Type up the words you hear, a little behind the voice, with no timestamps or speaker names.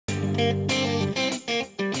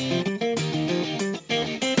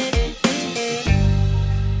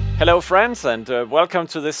Hello friends, and welcome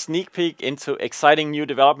to this sneak peek into exciting new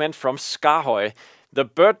development from SKAARHOJ. The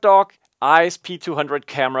BirdDog EYES P200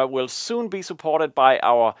 camera will soon be supported by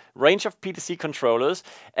our range of PTZ controllers,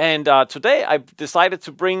 and today I've decided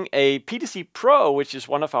to bring a PTZ Pro, which is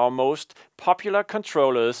one of our most popular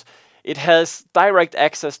controllers. It has direct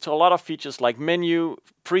access to a lot of features like menu,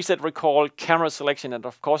 preset recall, camera selection, and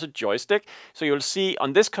of course a joystick. So you'll see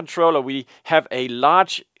on this controller we have a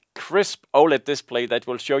large crisp OLED display that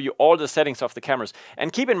will show you all the settings of the cameras.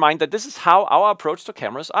 And keep in mind that this is how our approach to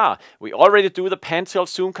cameras are. We already do the pan tilt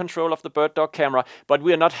zoom control of the BirdDog camera, but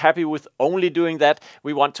we are not happy with only doing that.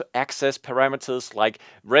 We want to access parameters like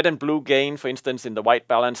red and blue gain, for instance, in the white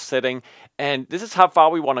balance setting. And this is how far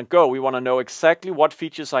we want to go. We want to know exactly what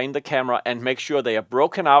features are in the camera and make sure they are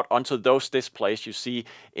broken out onto those displays you see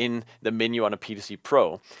in the menu on a PTZ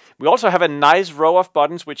Pro. We also have a nice row of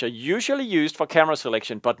buttons which are usually used for camera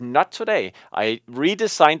selection, but not today. I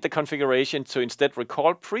redesigned the configuration to instead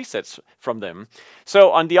recall presets from them.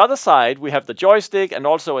 So on the other side we have the joystick and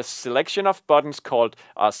also a selection of buttons called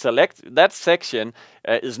select. That section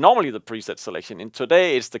is normally the preset selection, and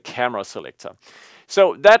today it's the camera selector.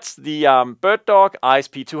 So that's the BirdDog EYES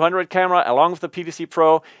P200 camera along with the PTZ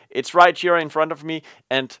Pro. It's right here in front of me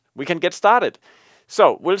and we can get started.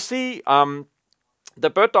 So we'll see. The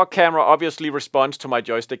BirdDog camera obviously responds to my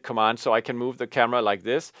joystick command, so I can move the camera like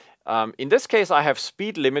this. In this case, I have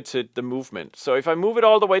speed limited the movement. So if I move it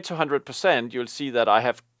all the way to 100%, you'll see that I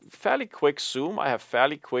have fairly quick zoom. I have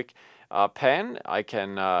fairly quick pan. I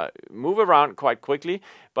can move around quite quickly.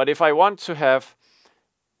 But if I want to have,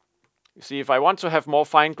 if I want to have more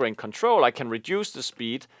fine-grained control, I can reduce the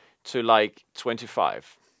speed to like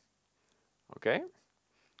 25. Okay.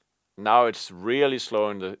 Now it's really slow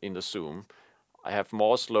in the zoom. I have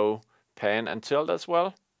more slow pan and tilt as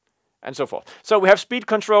well, and so forth. So we have speed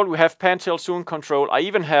control, we have pan tilt zoom control. I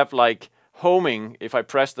even have like homing if I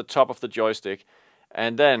press the top of the joystick,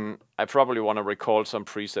 and then I probably want to recall some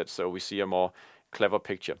presets so we see a more clever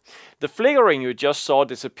picture. The flickering you just saw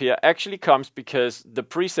disappear actually comes because the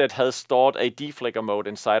preset has stored a deflicker mode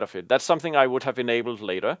inside of it. That's something I would have enabled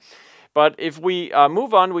later. But if we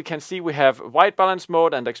move on, we can see we have white balance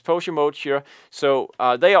mode and exposure mode here. So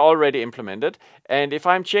they are already implemented. And if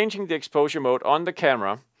I'm changing the exposure mode on the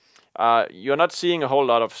camera, you're not seeing a whole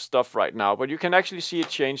lot of stuff right now, but you can actually see it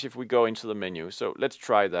change if we go into the menu. So let's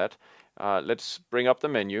try that. Let's bring up the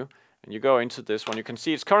menu and you go into this one. You can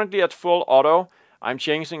see it's currently at full auto. I'm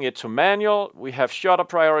changing it to manual. We have shutter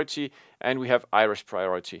priority and we have iris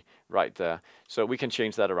priority right there. So we can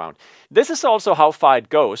change that around. This is also how far it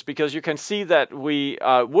goes, because you can see that we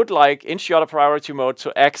would like in shutter priority mode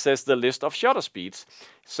to access the list of shutter speeds.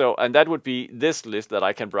 So, and that would be this list that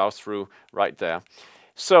I can browse through right there.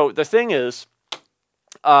 So the thing is,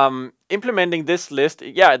 implementing this list,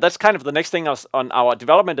 yeah, that's kind of the next thing on our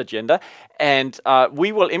development agenda, and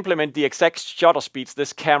we will implement the exact shutter speeds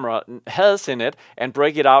this camera has in it and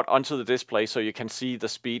break it out onto the display so you can see the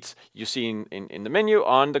speeds you see in the menu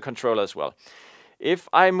on the controller as well. If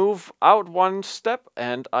I move out one step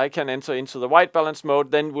and I can enter into the white balance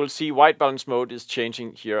mode, then we'll see white balance mode is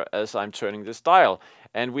changing here as I'm turning this dial.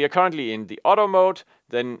 And we are currently in the auto mode,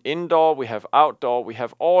 then indoor, we have outdoor, we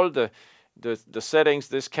have all the settings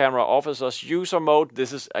this camera offers us. User mode,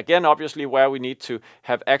 this is again obviously where we need to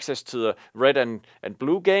have access to the red and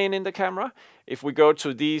blue gain in the camera. If we go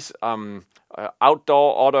to these outdoor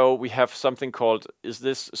auto, we have something called, is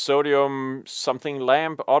this sodium something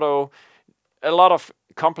lamp auto, a lot of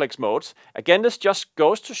complex modes. Again, this just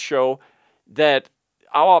goes to show that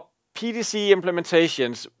our PTZ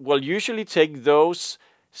implementations will usually take those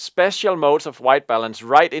special modes of white balance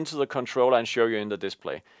right into the controller and show you in the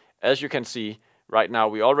display. As you can see right now,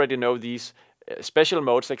 we already know these special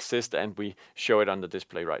modes exist and we show it on the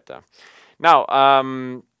display right there. Now,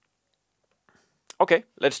 okay,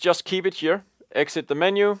 let's just keep it here, exit the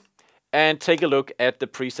menu and take a look at the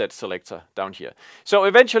preset selector down here. So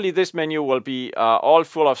eventually this menu will be all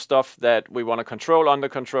full of stuff that we want to control on the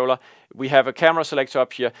controller. We have a camera selector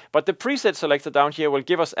up here, but the preset selector down here will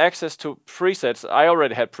give us access to presets. I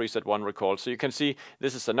already had preset 1 recalled, so you can see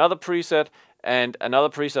this is another preset and another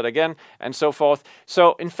preset again, and so forth.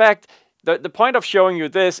 So in fact, the point of showing you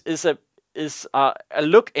this is a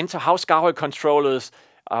look into how SKAARHOJ controllers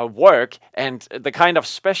work and the kind of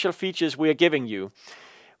special features we are giving you.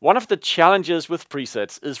 One of the challenges with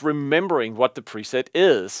presets is remembering what the preset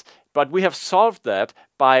is, but we have solved that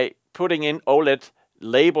by putting in OLED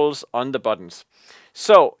labels on the buttons.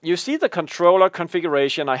 So you see the controller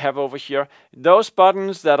configuration I have over here. Those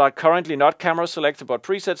buttons that are currently not camera selected but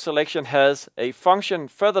preset selection has a function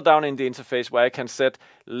further down in the interface where I can set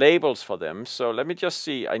labels for them. So let me just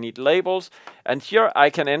see, I need labels, and here I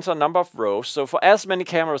can enter number of rows. So for as many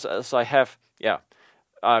cameras as I have,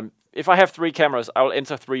 if I have 3 cameras, I'll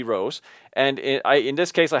enter 3 rows. And in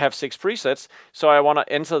this case, I have 6 presets, so I want to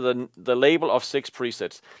enter the label of 6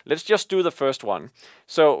 presets. Let's just do the first one.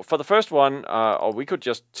 So for the first one, or we could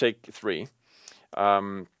just take 3.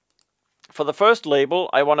 For the first label,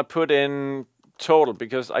 I want to put in total,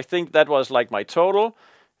 because I think that was like my total.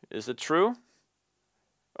 Is it true?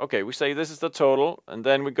 Okay, we say this is the total, and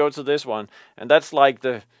then we go to this one, and that's like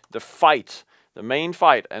the fight, the main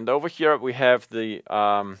fight. And over here we have the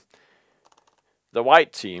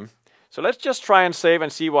white team. So let's just try and save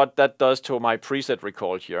and see what that does to my preset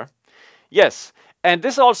recall here. Yes, and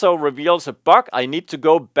this also reveals a bug. I need to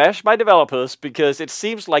go bash my developers because it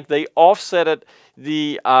seems like they offsetted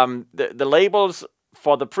the labels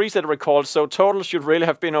for the preset recall, so total should really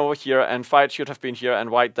have been over here, and fight should have been here, and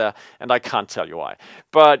white there, and I can't tell you why.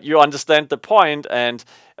 But you understand the point, and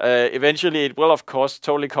eventually it will, of course,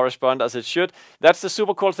 totally correspond as it should. That's the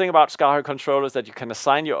super cool thing about SKAARHOJ controllers, that you can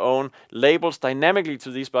assign your own labels dynamically to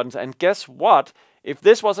these buttons. And guess what? If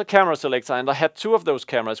this was a camera selector and I had 2 of those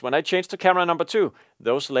cameras, when I changed to camera number 2,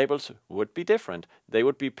 those labels would be different. They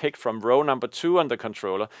would be picked from row number 2 on the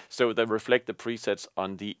controller, so they reflect the presets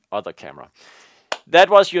on the other camera.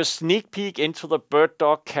 That was your sneak peek into the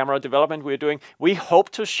BirdDog camera development we're doing. We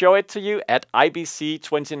hope to show it to you at IBC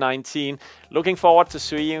 2019. Looking forward to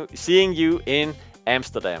seeing you in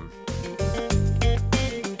Amsterdam.